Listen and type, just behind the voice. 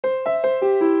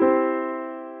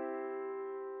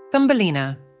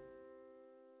Thumbelina.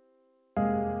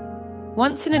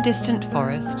 Once in a distant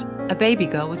forest, a baby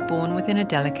girl was born within a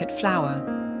delicate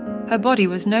flower. Her body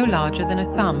was no larger than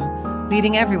a thumb,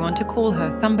 leading everyone to call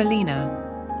her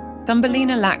Thumbelina.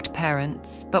 Thumbelina lacked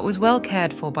parents, but was well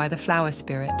cared for by the flower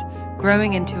spirit,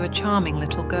 growing into a charming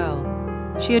little girl.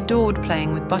 She adored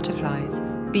playing with butterflies,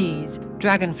 bees,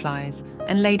 dragonflies,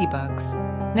 and ladybugs,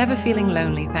 never feeling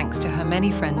lonely thanks to her many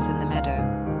friends in the meadow.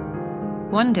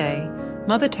 One day,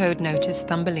 Mother Toad noticed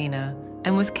Thumbelina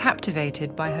and was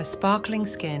captivated by her sparkling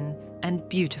skin and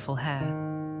beautiful hair.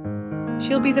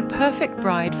 "She'll be the perfect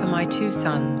bride for my 2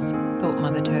 sons," thought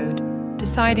Mother Toad,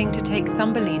 deciding to take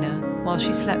Thumbelina while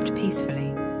she slept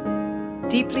peacefully.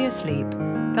 Deeply asleep,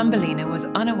 Thumbelina was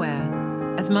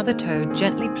unaware as Mother Toad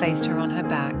gently placed her on her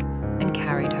back and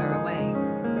carried her away.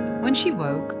 When she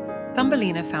woke,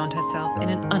 Thumbelina found herself in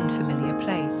an unfamiliar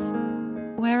place.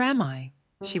 "Where am I?"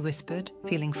 she whispered,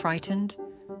 feeling frightened.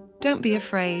 "Don't be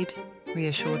afraid,"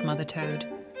 reassured Mother Toad.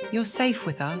 "You're safe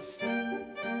with us."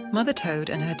 Mother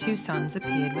Toad and her 2 sons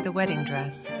appeared with a wedding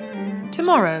dress.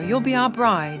 "Tomorrow you'll be our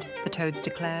bride," the Toads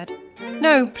declared.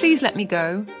 "No, please let me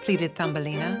go," pleaded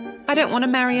Thumbelina. "I don't want to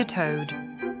marry a toad."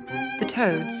 The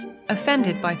Toads,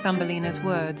 offended by Thumbelina's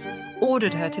words,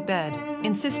 ordered her to bed,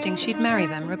 insisting she'd marry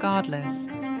them regardless.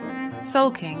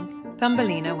 Sulking,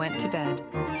 Thumbelina went to bed.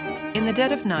 In the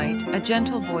dead of night, a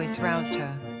gentle voice roused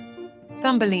her.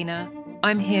 "Thumbelina,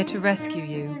 I'm here to rescue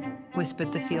you,"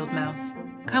 whispered the field mouse.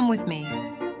 "Come with me."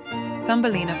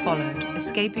 Thumbelina followed,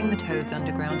 escaping the Toad's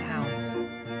underground house.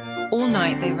 All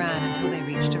night they ran until they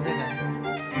reached a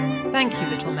river. "Thank you,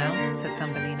 little mouse," said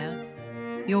Thumbelina.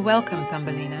 "You're welcome,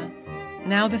 Thumbelina.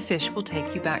 Now the fish will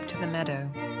take you back to the meadow."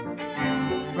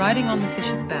 Riding on the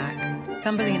fish's back,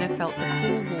 Thumbelina felt the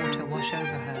cool water wash over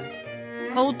her.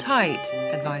 "Hold tight,"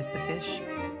 advised the fish.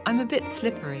 "I'm a bit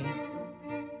slippery."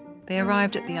 They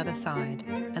arrived at the other side,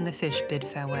 and the fish bid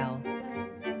farewell.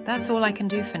 "That's all I can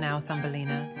do for now,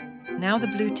 Thumbelina. Now the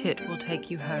blue tit will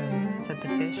take you home," said the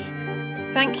fish.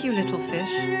 "Thank you, little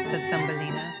fish," said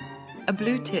Thumbelina. A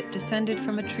blue tit descended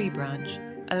from a tree branch,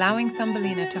 allowing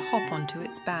Thumbelina to hop onto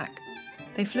its back.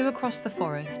 They flew across the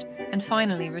forest and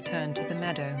finally returned to the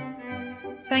meadow.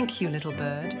 "Thank you, little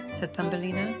bird," said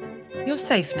Thumbelina. "You're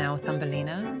safe now,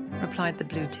 Thumbelina," replied the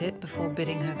blue tit before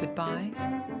bidding her goodbye.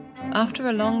 After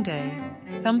a long day,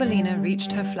 Thumbelina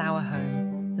reached her flower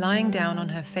home, lying down on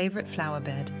her favorite flower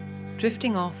bed,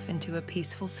 drifting off into a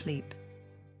peaceful sleep.